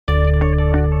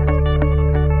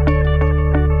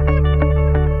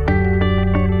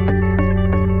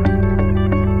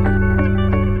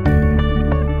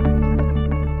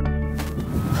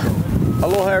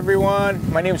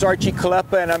everyone, my name is Archie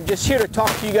Kalepa, and I'm just here to talk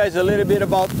to you guys a little bit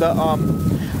about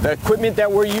the equipment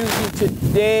that we're using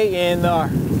today in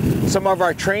some of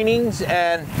our trainings,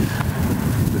 and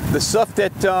the stuff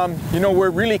that we're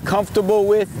really comfortable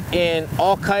with in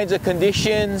all kinds of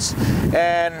conditions,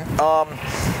 and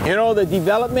the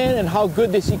development and how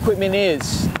good this equipment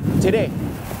is today.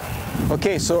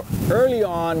 Okay, so early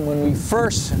on when we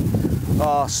first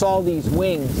saw these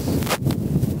wings,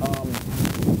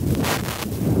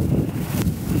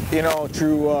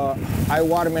 through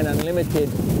Waterman Unlimited,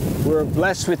 we were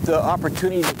blessed with the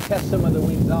opportunity to test some of the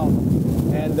wings out.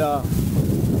 And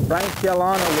Brian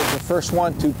Cialano was the first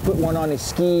one to put one on his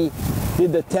ski,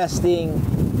 did the testing,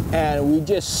 and we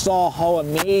just saw how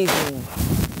amazing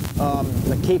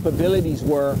the capabilities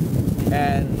were,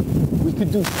 and we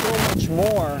could do so much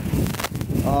more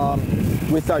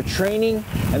with our training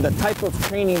and the type of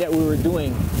training that we were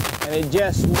doing. And it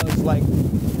just was like,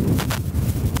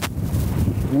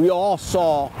 we all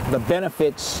saw the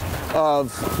benefits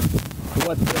of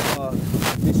what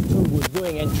this tube was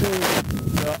doing. And through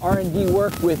the R&D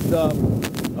work with the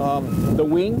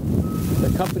Wing, the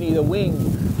company The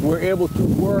Wing, we're able to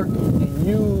work and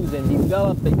use and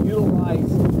develop and utilize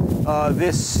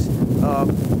this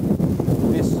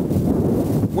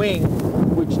wing,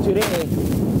 which today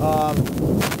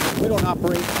we don't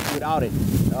operate without it.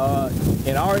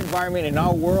 In our environment, in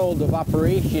our world of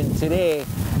operation today,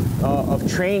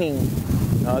 of training,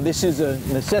 this is a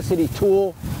necessity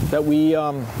tool that we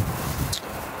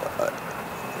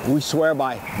swear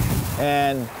by.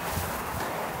 And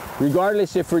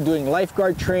regardless if we're doing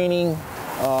lifeguard training,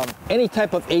 any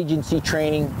type of agency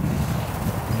training,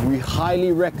 we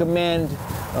highly recommend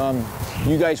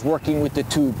you guys working with the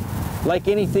tube. Like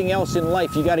anything else in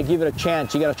life, you got to give it a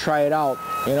chance. You got to try it out.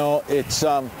 It's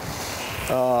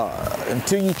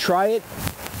until you try it,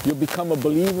 you'll become a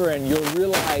believer, and you'll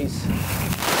realize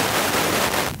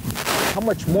how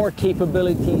much more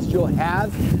capabilities you'll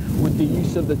have with the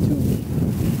use of the tube.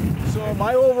 So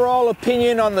my overall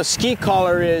opinion on the ski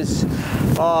collar is,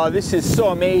 this is so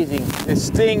amazing.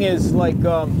 This thing is like,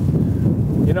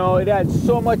 it adds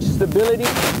so much stability,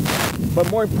 but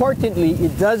more importantly,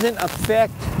 it doesn't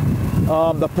affect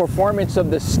the performance of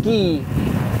the ski,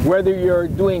 whether you're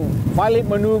doing violent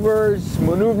maneuvers,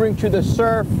 maneuvering to the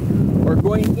surf, or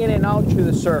going in and out to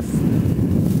the surf.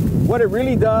 What it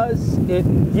really does, it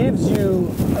gives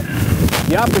you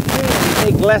the opportunity to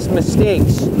make less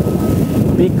mistakes,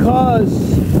 because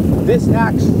this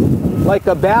acts like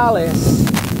a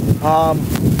ballast.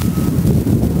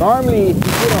 Normally, if you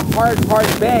put a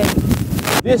hard bank,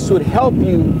 this would help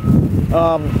you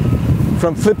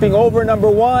from flipping over, number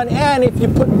one, and if you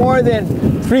put more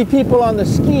than 3 people on the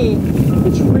ski,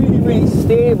 it's really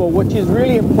stable, which is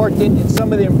really important in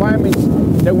some of the environments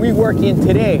that we work in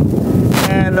today.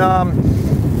 And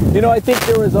I think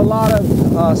there was a lot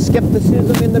of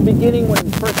skepticism in the beginning when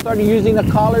we first started using the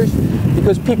collars,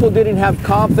 because people didn't have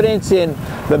confidence in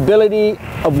the ability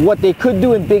of what they could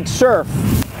do in big surf.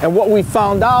 And what we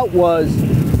found out was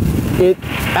it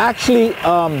actually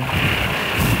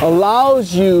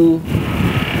allows you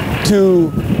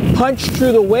to punch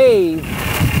through the wave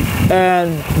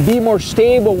and be more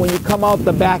stable when you come out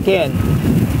the back end.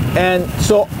 And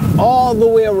so all the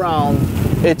way around,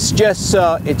 it's just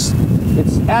it's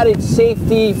added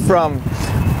safety from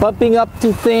bumping up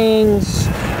to things,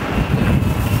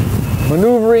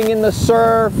 maneuvering in the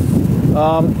surf.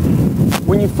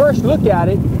 When you first look at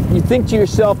it, you think to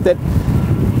yourself that,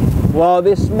 well,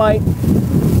 this might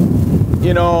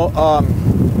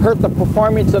hurt the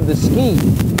performance of the ski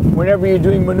whenever you're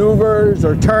doing maneuvers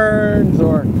or turns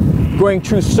or going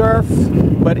through surf,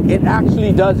 but it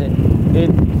actually doesn't. It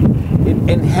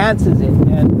enhances it,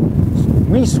 and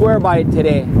we swear by it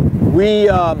today. We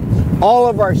all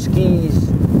of our skis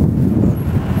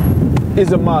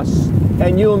is a must,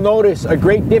 and you'll notice a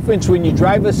great difference when you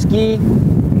drive a ski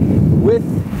with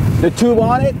the tube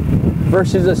on it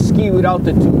versus a ski without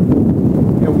the tube.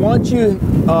 And once you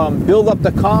build up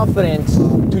the confidence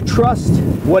to trust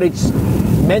what it's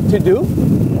meant to do,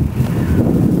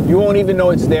 you won't even know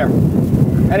it's there.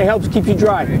 And it helps keep you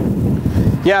dry.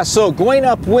 Yeah, so going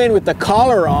upwind with the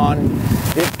collar on,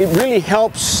 it really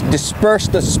helps disperse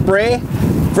the spray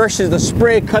versus the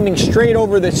spray coming straight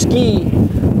over the ski.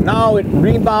 Now it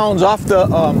rebounds off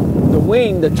the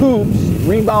wing, the tubes,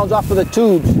 rebounds off of the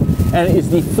tubes, and is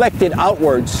deflected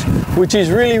outwards, which is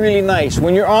really nice.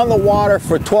 When you're on the water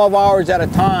for 12 hours at a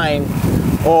time,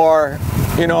 or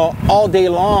all day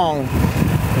long,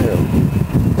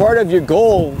 part of your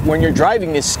goal when you're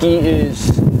driving this ski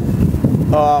is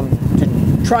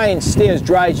to try and stay as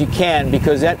dry as you can,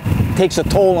 because that takes a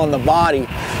toll on the body.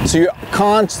 So you're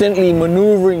constantly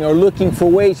maneuvering or looking for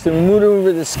ways to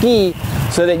maneuver the ski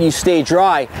so that you stay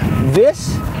dry.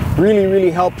 This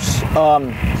really helps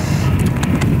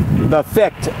the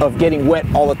effect of getting wet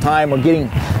all the time or getting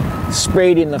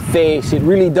sprayed in the face. It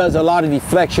really does a lot of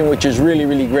deflection, which is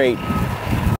really great.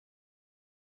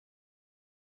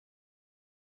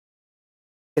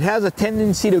 It has a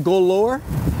tendency to go lower,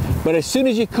 but as soon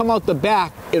as you come out the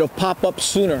back, it'll pop up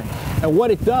sooner. And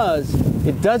what it does,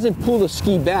 it doesn't pull the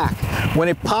ski back. When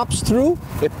it pops through,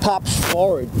 it pops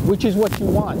forward, which is what you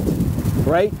want,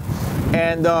 right?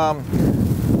 And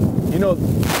you know,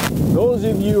 those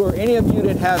of you or any of you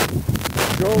that have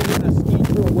drove in a ski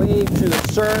through a wave, through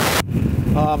the surf,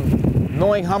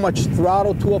 knowing how much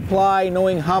throttle to apply,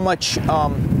 knowing how much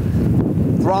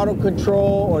throttle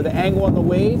control or the angle on the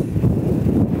wave,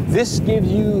 this gives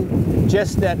you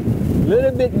just that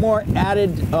little bit more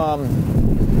added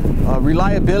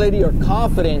reliability or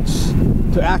confidence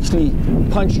to actually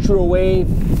punch through a wave,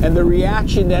 and the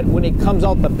reaction that when it comes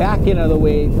out the back end of the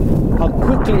wave, how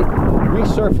quickly it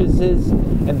resurfaces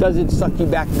and doesn't suck you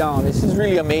back down. This is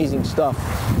really amazing stuff.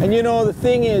 And you know, the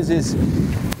thing is this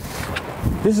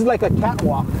is like a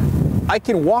catwalk. I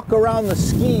can walk around the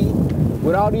ski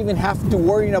without even having to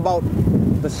worry about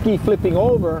the ski flipping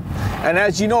over. And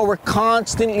as you know, we're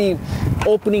constantly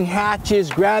opening hatches,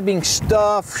 grabbing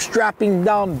stuff, strapping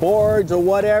down boards or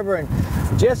whatever, and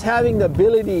just having the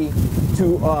ability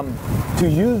to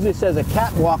use this as a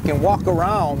catwalk and walk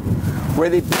around, where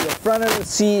they be the front of the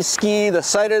ski, the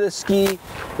side of the ski.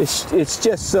 It's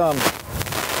just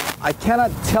I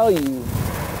cannot tell you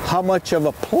how much of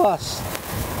a plus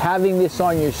having this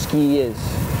on your ski is,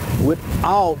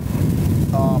 without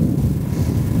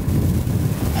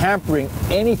hampering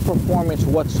any performance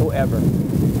whatsoever.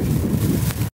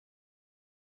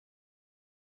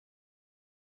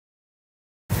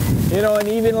 You know, and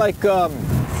even like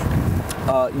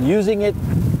using it,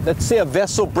 let's say a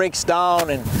vessel breaks down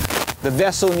and the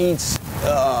vessel needs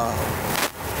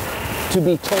to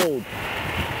be towed.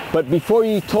 But before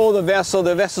you tow the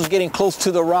vessel's getting close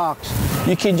to the rocks,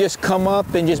 you can just come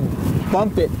up and just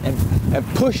bump it and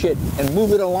push it and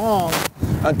move it along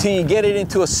until you get it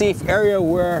into a safe area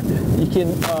where you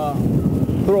can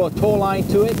throw a tow line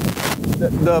to it.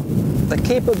 The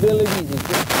capabilities is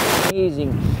just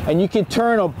amazing, and you can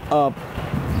turn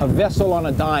a vessel on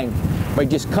a dime by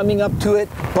just coming up to it,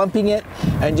 bumping it,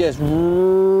 and just,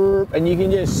 and you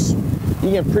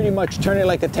can pretty much turn it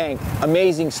like a tank.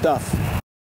 Amazing stuff.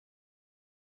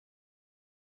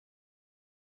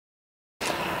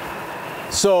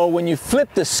 So when you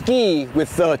flip the ski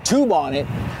with the tube on it,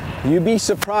 you'd be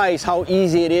surprised how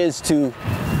easy it is to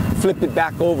flip it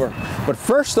back over. But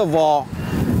first of all,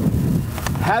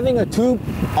 having a tube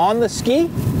on the ski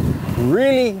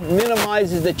really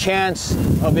minimizes the chance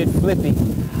of it flipping.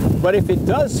 But if it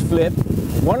does flip,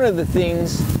 one of the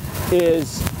things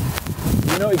is,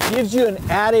 you know, it gives you an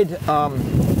added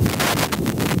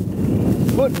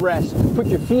footrest to put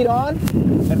your feet on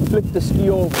and flip the ski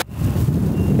over.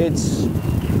 It's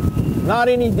not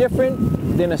any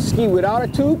different than a ski without a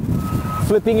tube,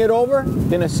 flipping it over,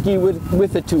 than a ski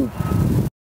with a tube.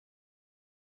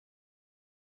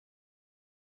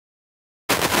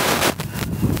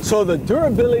 So the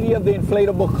durability of the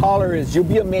inflatable collar is, you'll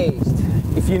be amazed.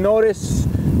 If you notice,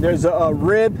 there's a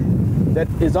rib that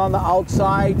is on the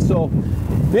outside. So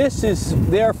this is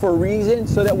there for a reason,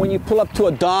 so that when you pull up to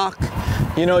a dock,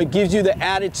 you know, it gives you the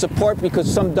added support, because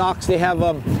some docks, they have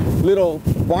little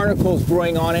barnacles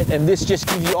growing on it, and this just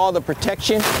gives you all the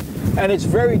protection, and it's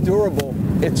very durable.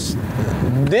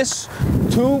 This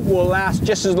tube will last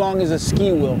just as long as a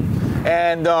ski will.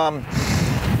 And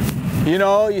you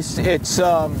know,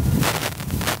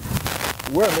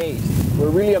 we're amazed. We're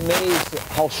really amazed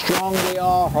how strong they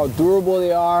are, how durable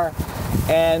they are,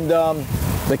 and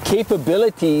the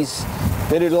capabilities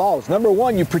that it allows. Number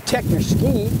one, you protect your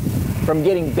ski from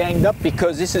getting banged up,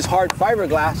 because this is hard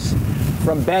fiberglass,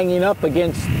 from banging up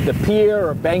against the pier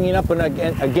or banging up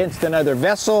against another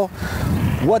vessel.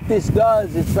 What this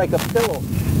does, it's like a pillow.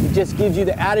 It just gives you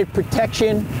the added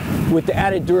protection with the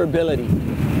added durability.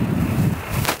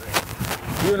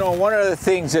 You know, one of the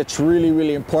things that's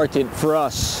really important for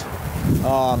us,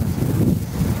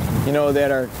 you know,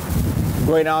 that are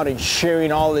going out and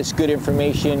sharing all this good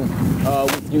information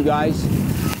with you guys,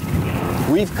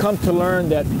 we've come to learn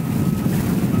that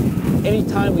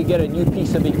anytime we get a new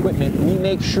piece of equipment, we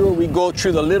make sure we go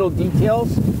through the little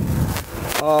details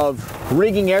of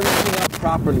rigging everything up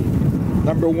properly.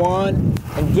 Number one,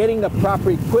 and getting the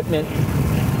proper equipment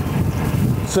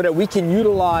so that we can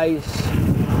utilize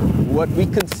what we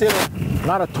consider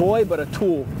not a toy, but a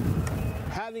tool.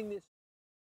 Having this